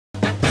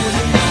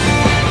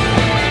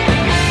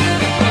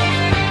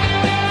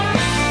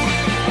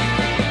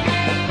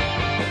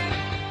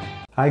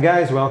Hi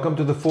guys, welcome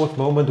to the Fourth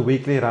Moment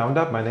Weekly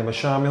Roundup. My name is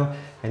Shamil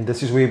and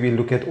this is where we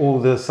look at all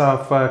the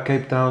SAFA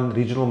Cape Town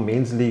Regional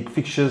Men's League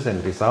fixtures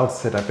and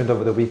results that happened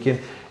over the weekend,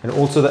 and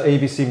also the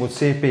ABC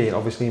Motsepe,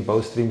 obviously in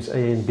both streams A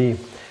and B.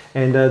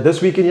 And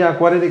this weekend, yeah,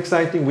 quite an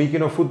exciting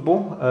weekend of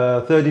football.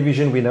 Third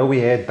division, we know we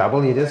had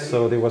double headers,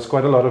 so there was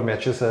quite a lot of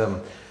matches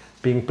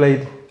being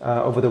played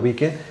over the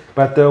weekend.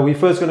 But we're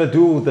first going to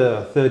do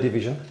the third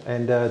division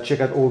and check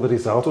out all the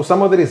results, or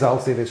some of the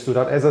results that stood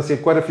out. As I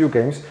said, quite a few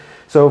games.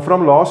 So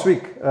from last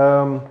week,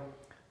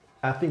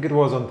 I think it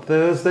was on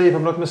Thursday, if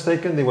I'm not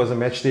mistaken, there was a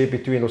match there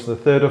between, it was the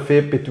 3rd of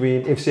Feb,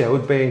 between FC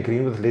Hout Bay and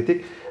Greenwood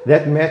Athletic.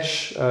 That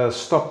match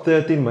stopped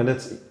 13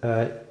 minutes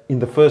in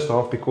the first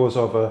half because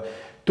of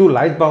two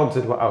light bulbs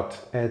that were out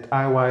at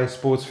IY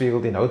Sports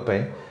Field in Hout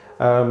Bay.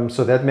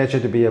 So that match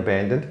had to be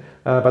abandoned.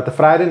 But the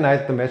Friday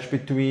night, the match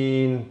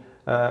between,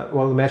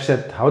 the match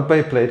that Hout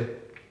Bay played,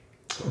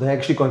 they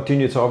actually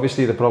continued, so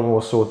obviously the problem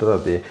was sorted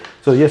out there.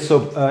 So yes, so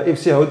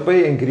FC Hout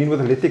Bay and Greenwood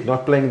Athletic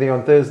not playing there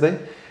on Thursday.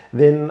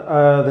 Then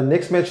the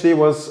next match there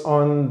was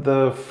on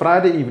the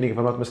Friday evening, if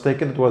I'm not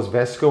mistaken. It was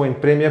Vasco and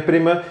Premier.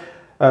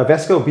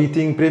 Vasco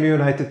beating Premier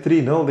United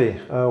 3-0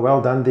 there.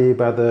 Well done there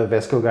by the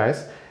Vasco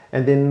guys.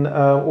 And then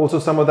also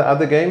some of the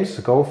other games,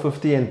 Goal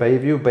 50 and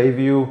Bayview.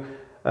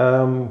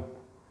 Bayview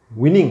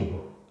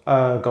winning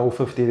Goal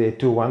 50 there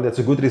 2-1. That's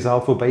a good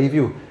result for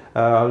Bayview.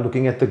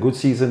 Looking at the good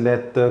season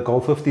that Goal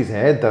 50's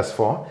had thus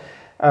far.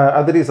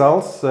 Other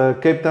results,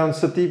 Cape Town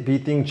City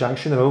beating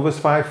Junction Rovers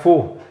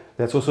 5-4.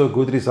 That's also a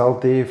good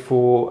result there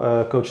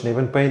for Coach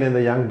Nevin Payne and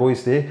the young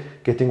boys there,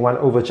 getting one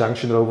over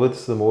Junction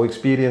Rovers, the more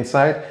experienced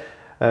side.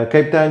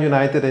 Cape Town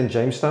United and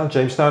Jamestown.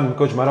 Jamestown,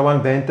 Coach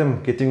Marawan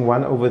Bantam getting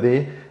one over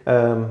there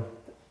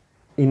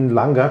in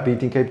Langa,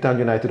 beating Cape Town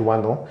United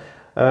 1-0.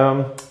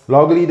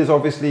 Log lead is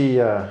obviously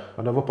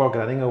Nova Park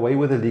running away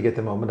with the league at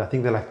the moment. I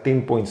think they're like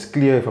 10 points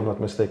clear, if I'm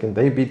not mistaken.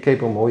 They beat Cape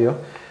Moyo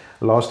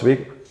last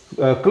week.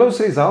 Close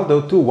result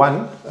though,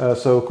 2-1,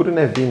 so couldn't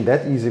have been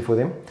that easy for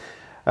them.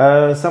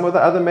 Some of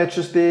the other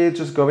matches there,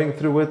 just going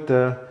through it,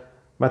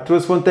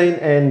 Matroosfontein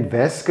and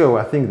Vasco,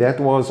 I think that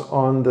was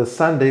on the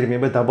Sunday.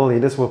 Remember, double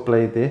headers were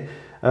played there.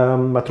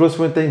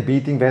 Matroosfontein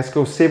beating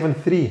Vasco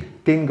 7-3,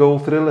 10-goal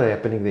thriller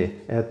happening there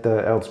at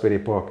Elsbury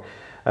Park.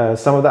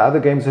 Some of the other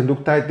games that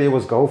looked tight there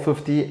was Goal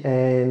 50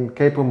 and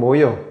Cape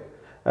Moyo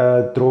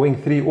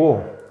drawing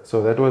 3-3.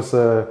 So that was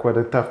quite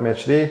a tough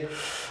match there.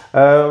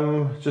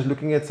 Just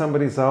looking at some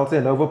results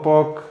there, Nova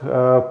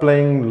Park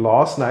playing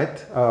last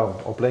night,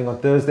 or playing on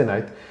Thursday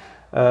night,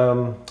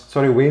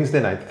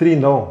 Wednesday night,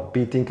 3-0,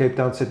 beating Cape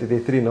Town City there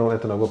 3-0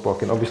 at Nova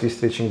Park, and obviously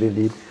stretching their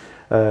lead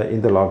in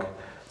the log.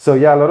 So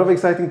yeah, a lot of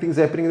exciting things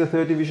happening in the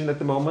third division at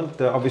the moment,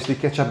 obviously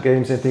catch-up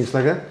games and things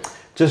like that.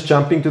 Just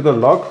jumping to the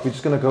log, we're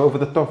just going to go over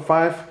the top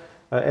 5.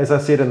 As I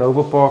said,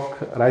 Nova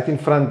Park right in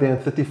front there,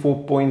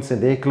 34 points,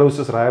 and their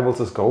closest rivals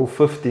is Goal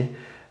 50.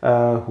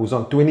 Who's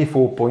on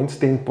 24 points,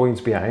 10 points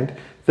behind.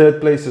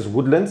 Third place is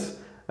Woodlands.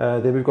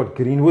 Then we've got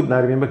Greenwood.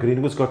 Now remember,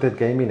 Greenwood's got that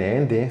game in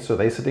hand there, so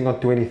they're sitting on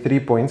 23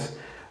 points.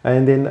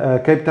 And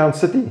then Cape Town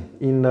City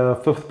in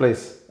 5th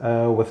place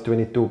with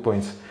 22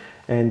 points.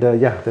 And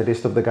yeah, the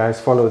rest of the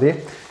guys follow there.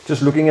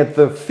 Just looking at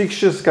the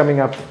fixtures coming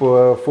up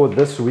for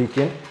this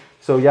weekend.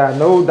 So yeah,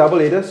 no double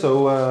header,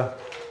 so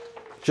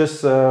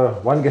just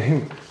one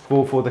game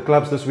for the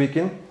clubs this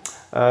weekend.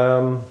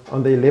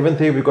 On the 11th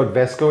here, we've got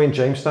Vasco in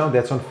Jamestown.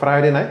 That's on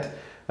Friday night.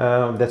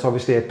 That's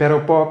obviously at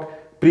Perro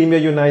Park. Premier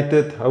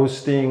United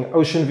hosting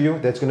Ocean View.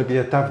 That's going to be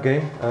a tough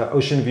game.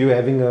 Ocean View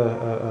having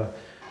a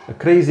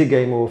crazy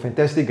game, or a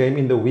fantastic game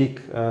in the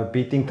week,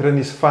 beating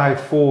Trinis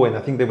 5-4, and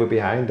I think they were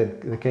behind and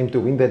they came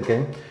to win that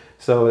game.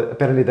 So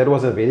apparently that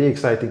was a very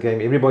exciting game.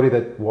 Everybody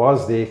that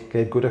was there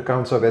gave good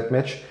accounts of that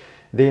match.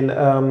 Then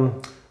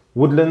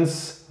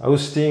Woodlands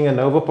hosting a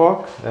Nova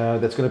Park.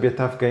 That's going to be a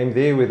tough game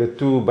there, where the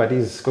two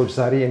buddies, Coach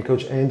Zari and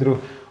Coach Andrew,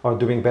 are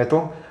doing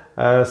battle.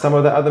 Some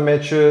of the other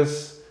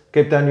matches,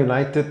 Cape Town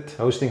United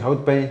hosting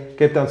Hout Bay,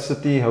 Cape Town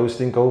City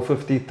hosting Goal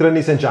 50,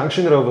 Trinis and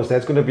Junction Rovers.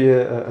 That's going to be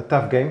a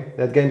tough game.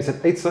 That game is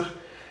at Eitzig.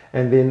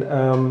 And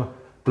then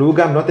Blue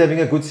Gum not having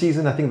a good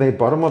season. I think they're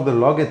bottom of the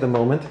log at the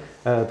moment.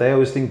 They're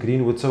hosting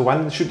Greenwood. So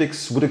one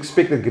would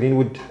expect that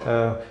Greenwood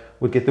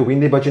would get the win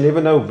there, but you never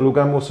know. Blue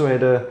Gum also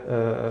had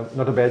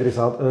not a bad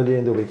result earlier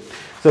in the week.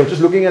 So just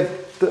looking at,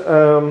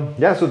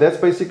 yeah, so that's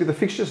basically the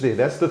fixtures there.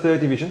 That's the third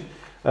division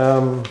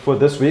for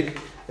this week.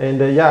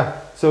 And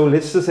yeah, so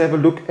let's just have a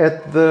look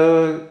at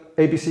the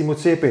ABC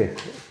Motsepe.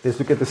 Let's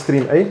look at the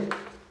stream A.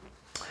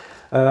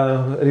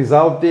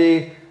 Result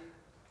there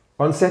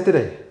on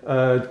Saturday.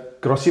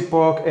 Grassy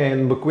Park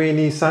and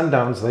Mbekweni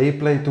Sundowns, they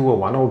played to a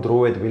 1-1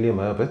 draw at William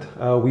Herbert.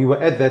 We were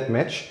at that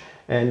match,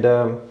 and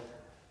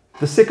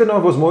the second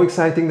half was more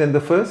exciting than the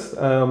first.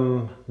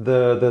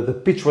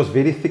 The pitch was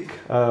very thick,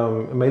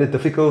 made it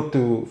difficult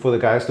for the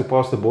guys to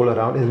pass the ball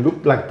around. It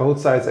looked like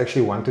both sides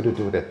actually wanted to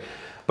do that.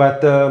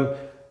 But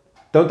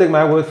don't take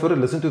my word for it,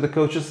 listen to the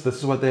coaches. This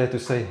is what they had to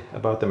say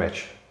about the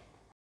match.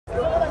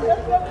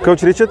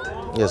 Coach Richard?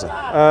 Yes,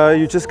 sir.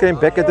 You just came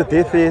back at the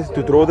death here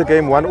to draw the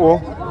game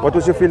 1-1. What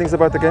was your feelings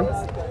about the game?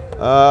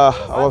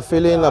 Our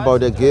feeling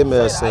about the game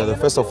is,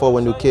 first of all,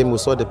 when we came, we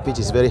saw the pitch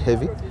is very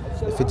heavy.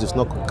 The pitch is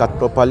not cut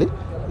properly.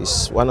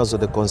 It's one of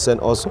the concern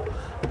also.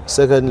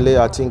 Secondly,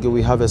 I think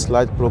we have a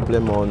slight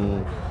problem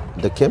on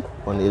the camp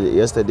on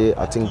yesterday.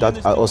 I think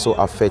that also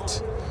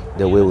affect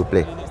the way we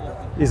play.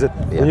 Is it?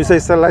 Yeah. When you say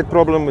slight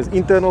problem, is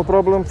internal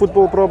problem,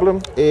 football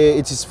problem?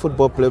 It is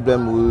football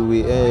problem.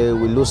 We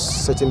lose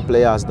certain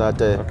players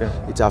that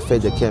it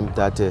affect the camp.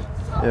 That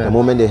the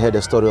moment they heard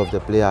the story of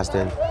the players,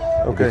 then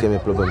it became a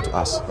problem to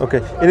us.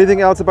 Okay.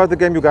 Anything else about the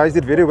game? You guys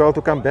did very well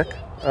to come back.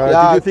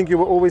 Did you think you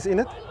were always in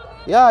it?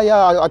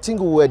 Yeah. I think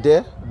we were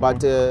there,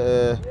 but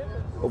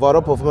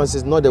overall performance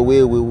is not the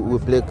way we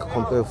play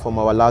compared from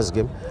our last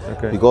game.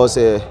 Because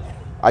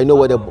I know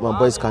what my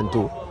boys can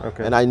do,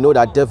 and I know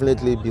that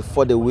definitely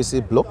before the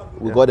whistle blow,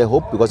 we got a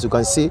hope, because you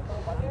can see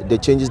the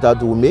changes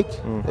that we make.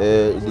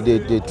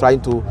 They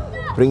trying to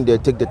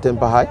take the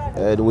tempo high,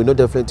 and we know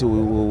definitely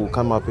we will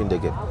come up in the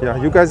game. Yeah,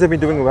 you guys have been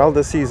doing well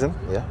this season.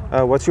 Yeah.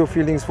 What's your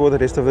feelings for the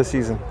rest of the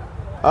season?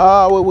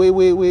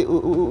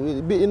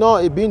 You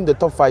know, being the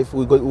top 5,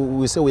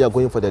 we say we are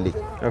going for the league.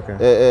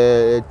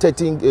 Okay.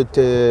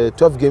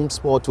 12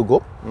 games more to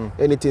go.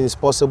 Anything is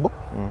possible.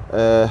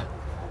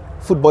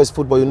 Football is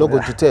football. You're not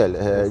going to tell.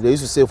 They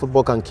used to say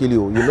football can kill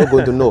you. You're not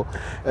going to know.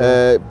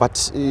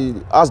 But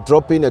us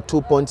dropping a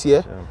 2 points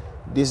here,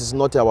 this is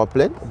not our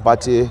plan.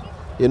 But you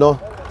know,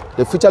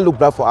 the future look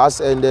bright for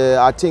us, and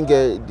I think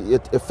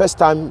the first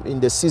time in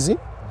the season,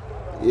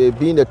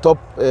 being the top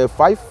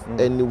 5,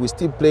 and we're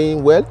still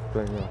playing well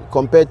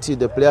compared to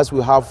the players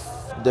we have.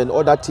 Then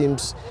other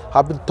teams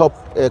have top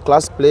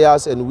class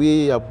players, and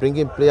we are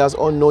bringing players,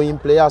 unknowing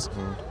players.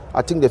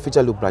 I think the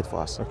future look bright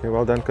for us. Okay,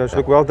 well done, coach.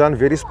 Look, well done.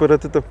 Very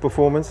spirited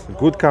performance.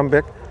 Good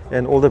comeback,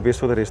 and all the best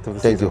for the rest of the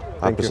season. Thank you.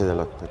 I appreciate it a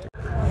lot. Thank you.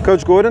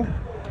 Coach Gordon,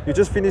 you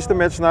just finished the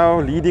match now,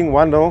 leading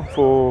 1-0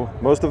 for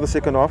most of the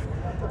second half,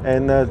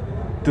 and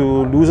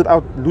to lose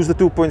the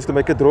 2 points to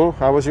make a draw.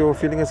 How was your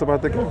feelings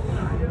about the game?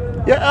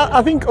 Yeah,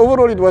 I think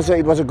overall it was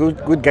a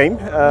good game.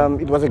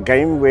 It was a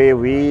game where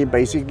we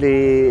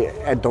basically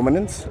had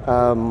dominance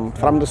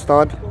from the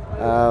start.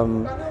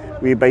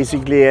 We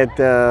basically had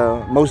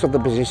most of the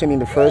position in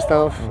the first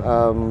half.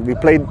 We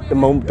played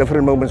the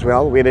different moments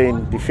well, whether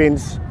in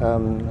defence,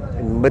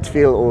 in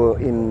midfield, or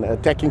in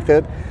attacking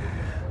third.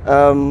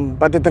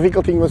 But the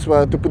difficult thing was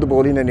to put the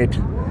ball in the net.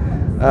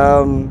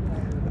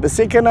 The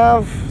second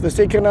half,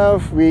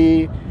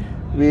 we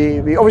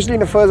obviously in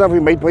the first half we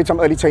made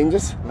some early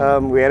changes.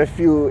 We had a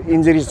few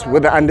injuries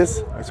with the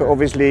unders, so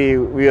obviously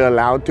we were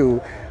allowed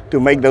to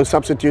make those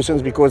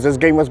substitutions, because this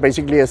game was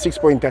basically a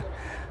 6-pointer.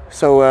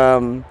 So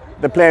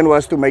the plan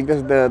was to make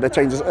the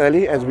changes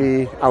early, as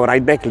our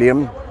right back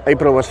Liam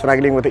April was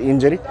struggling with the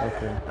injury,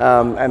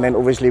 and then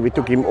obviously we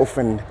took him off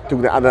and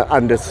took the other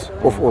unders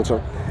off also.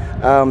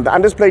 The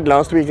unders played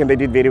last week and they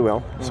did very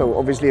well. So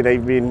obviously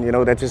they've been, you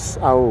know, that is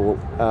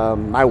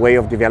my way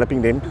of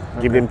developing them,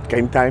 give them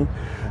game time.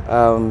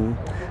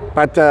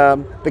 But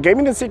the game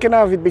in the second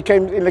half, it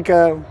became like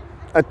a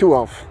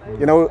 2-half.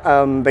 You know,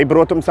 they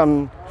brought them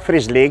some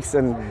fresh legs,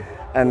 and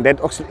that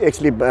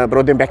actually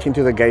brought them back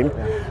into the game.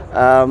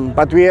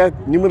 But we had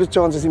numerous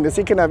chances in the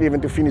second half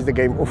even to finish the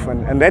game off,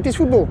 and that is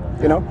football,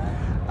 you know.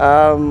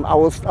 I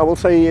will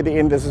say at the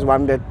end, this is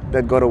one that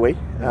got away.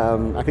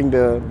 I think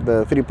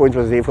the 3 points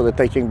was there for the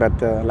taking, but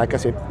like I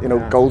said, you know,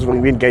 goals will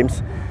win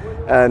games.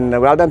 And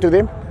well done to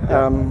them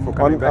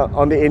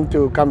on the end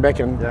to come back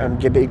and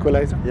get the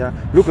equalizer. Yeah,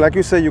 look, like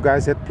you say, you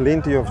guys had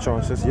plenty of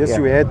chances. Yes,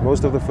 you had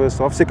most of the first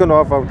half. Second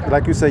half,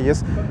 like you say,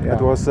 yes,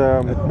 it was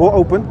more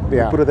open,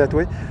 put it that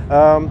way.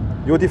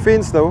 Your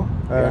defense, though,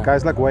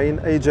 guys like Wayne,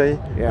 AJ,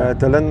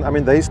 Dylan, I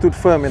mean, they stood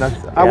firm. And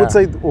I would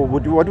say,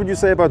 what would you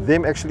say about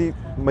them actually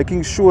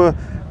making sure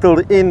till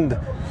the end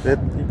that,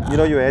 you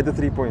know, you had the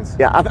 3 points?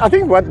 Yeah, I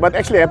think what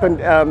actually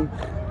happened,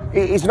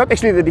 it's not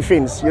actually the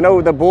defense. You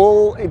know, the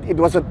ball. It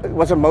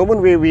was a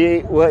moment where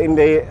we were in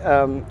the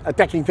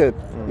attacking third.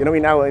 You know, in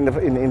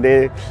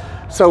the.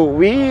 So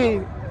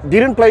we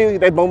didn't play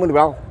that moment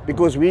well,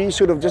 because we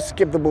should have just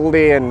kept the ball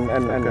there and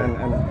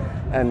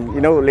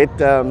you know, let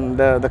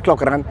the clock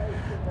run.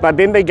 But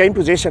then they gained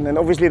possession, and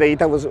obviously it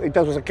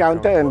was a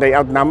counter, and they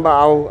outnumber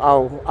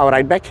our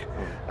right back.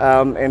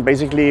 And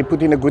basically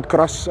put in a good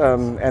cross,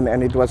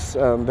 and it was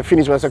the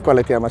finish was a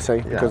quality, I must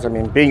say, because I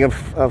mean, being a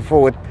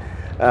forward.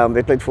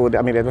 They played forward.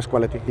 I mean, that was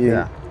quality.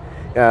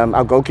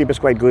 Our goalkeeper is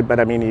quite good, but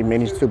I mean, he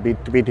managed to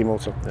beat him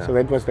also. So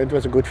that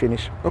was a good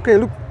finish. Okay,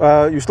 look,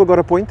 you still got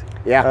a point.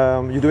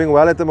 You're doing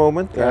well at the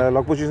moment.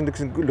 Lock position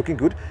looking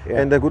good,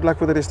 and good luck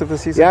for the rest of the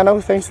season. Yeah, no,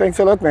 thanks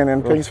a lot, man,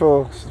 and thanks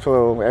for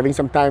having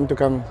some time to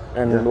come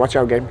and watch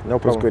our game. No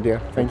problem. It was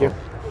good. Thank you.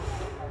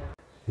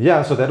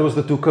 Yeah, so that was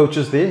the two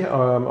coaches there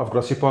of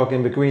Grassy Park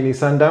and Mbekweni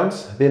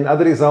Sundowns. Then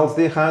other results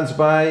there,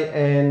 Gansbaai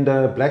and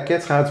Black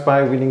Cats.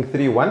 Gansbaai winning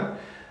 3-1.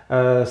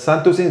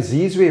 Santos and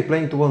Zizwe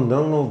playing to a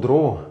 0-0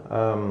 draw.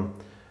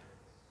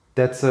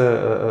 That's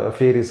a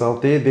fair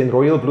result there. Then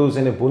Royal Blues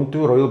and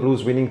Ubuntu. Royal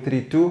Blues winning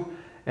 3-2.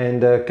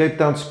 and Cape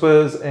Town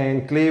Spurs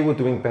and Clearwood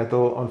doing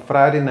battle on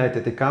Friday night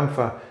at the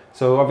Kamfa.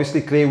 So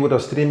obviously Clearwood are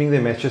streaming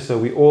their matches, so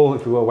we all,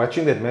 if we were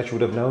watching that match,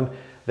 would have known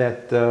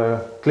that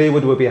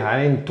Clearwood were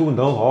behind 2-0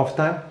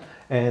 halftime,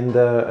 and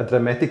a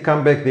dramatic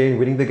comeback there in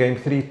winning the game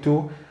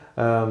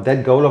 3-2.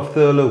 That goal of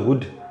Thurlow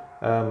Wood,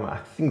 I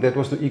think that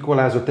was to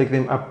equalize or take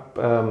them up.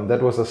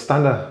 That was a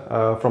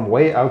stunner from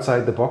way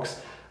outside the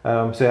box.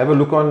 So have a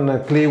look on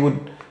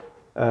Clearwood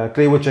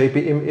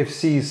JPM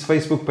FC's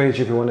Facebook page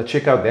if you want to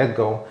check out that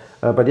goal.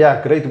 But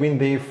yeah, great win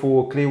there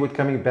for Clearwood,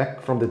 coming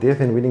back from the death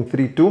and winning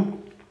 3-2.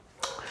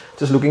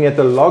 Just looking at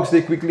the logs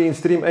there quickly in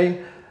Stream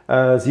A.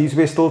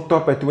 Zizwe still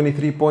top at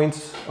 23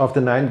 points after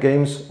 9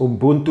 games.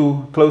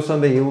 Ubuntu close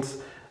on the heels,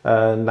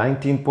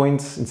 19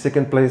 points in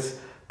second place.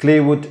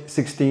 Clearwood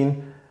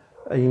 16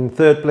 in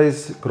third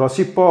place.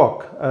 Grassy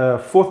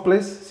Park fourth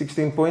place,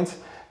 16 points.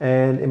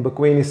 And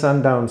Mbekweni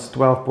Sundowns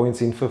 12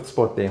 points in fifth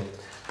spot there.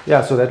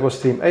 Yeah, so that was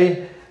Stream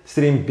A.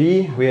 Stream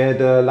B, we had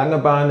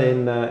Langebaan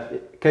and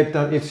Cape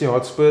Town FC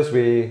Hotspurs,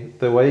 where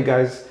the way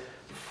guys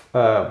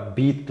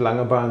beat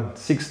Langebaan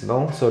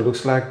 6-0. So it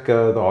looks like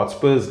the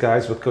Hotspurs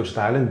guys with Coach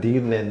Dylan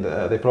Dean, and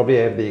they probably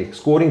have the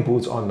scoring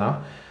boots on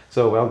now.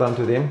 So well done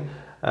to them.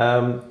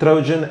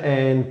 Trojan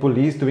and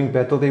Police doing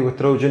battle there, with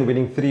Trojan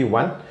winning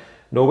 3-1.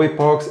 Norway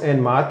Parks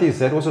and Marties,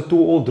 that was a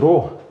 2-2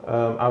 draw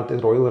out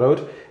at Royal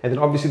Road. And then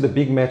obviously the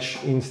big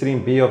match in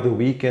Stream B of the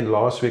weekend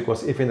last week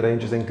was FN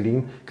Rangers and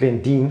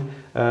Glendine,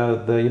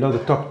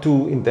 the top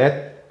two in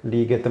that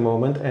league at the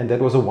moment, and that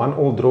was a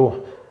 1-1 draw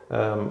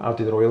out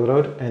at Royal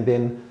Road. And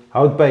then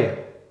Hout Bay,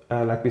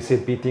 like we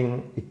said,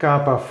 beating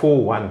Ikapa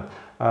 4-1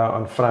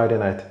 on Friday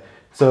night.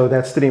 So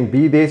that's Stream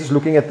B there. Just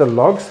looking at the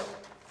logs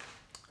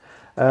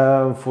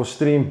for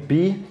Stream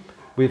B,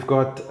 we've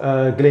got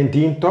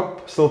Glendine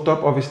still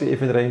top, obviously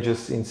FN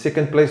Rangers in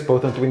second place,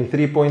 both on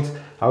 23 points.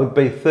 Hout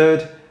Bay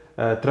third,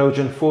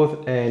 Trojan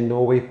fourth, and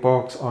Norway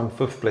Parks on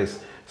fifth place.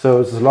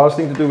 So the last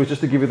thing to do is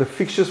just to give you the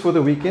fixtures for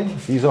the weekend.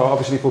 These are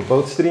obviously for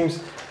both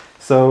streams.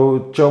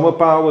 So Choma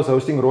Power was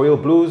hosting Royal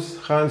Blues,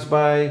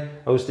 Gansbaai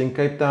hosting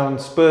Cape Town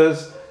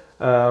Spurs,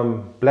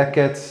 Black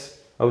Cats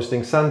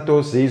hosting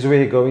Santos,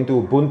 Zizwe going to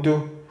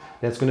Ubuntu.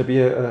 That's going to be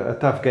a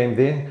tough game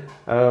there.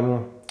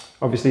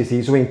 Obviously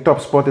Zizwe in top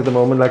spot at the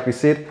moment, like we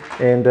said,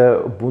 and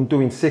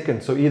Ubuntu in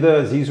second. So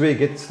either Zizwe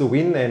gets the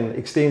win and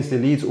extends the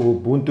leads, or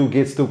Ubuntu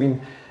gets the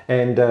win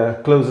and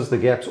closes the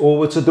gaps,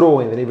 or it's a draw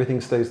and then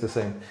everything stays the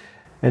same.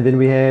 And then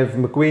we have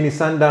Mbekweni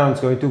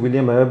Sundowns going to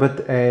William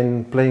Herbert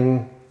and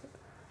playing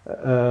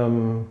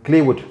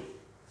Clearwood.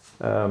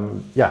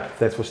 Yeah,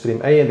 that's for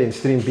Stream A. And then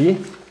Stream B,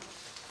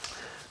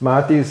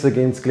 Marties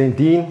against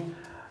Glendine,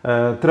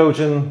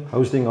 Trojan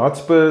hosting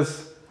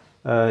Hotspurs,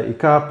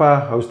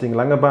 Ikapa hosting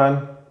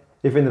Langebaan,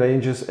 FN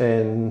Rangers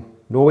and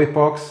Norway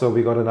Parks. So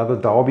we got another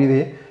derby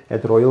there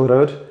at Royal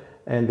Road,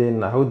 and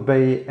then Hout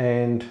Bay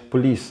and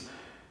Police.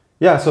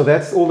 Yeah, so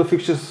that's all the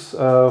fixtures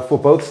for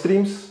both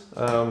streams.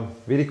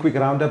 Very quick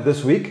roundup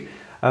this week.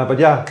 But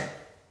yeah,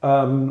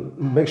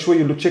 make sure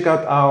you check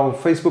out our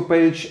Facebook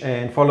page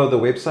and follow the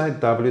website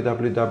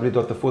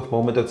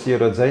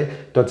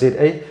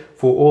www.thefourthmoment.co.za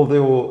for all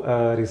the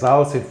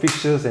results and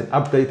fixtures and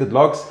updated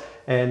logs.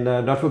 And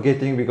not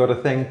forgetting, we got to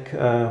thank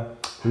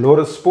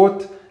Laura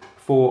Sport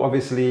for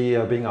obviously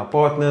being our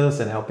partners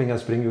and helping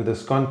us bring you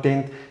this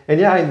content. And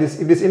yeah, if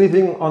there's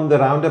anything on the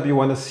roundup you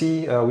want to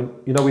see,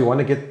 we want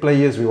to get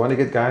players, we want to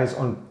get guys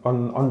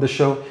on the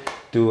show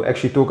to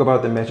actually talk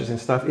about the matches and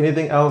stuff.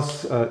 Anything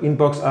else,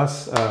 inbox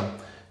us.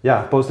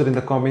 Yeah, post it in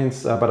the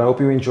comments. But I hope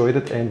you enjoyed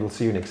it, and we'll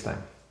see you next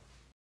time.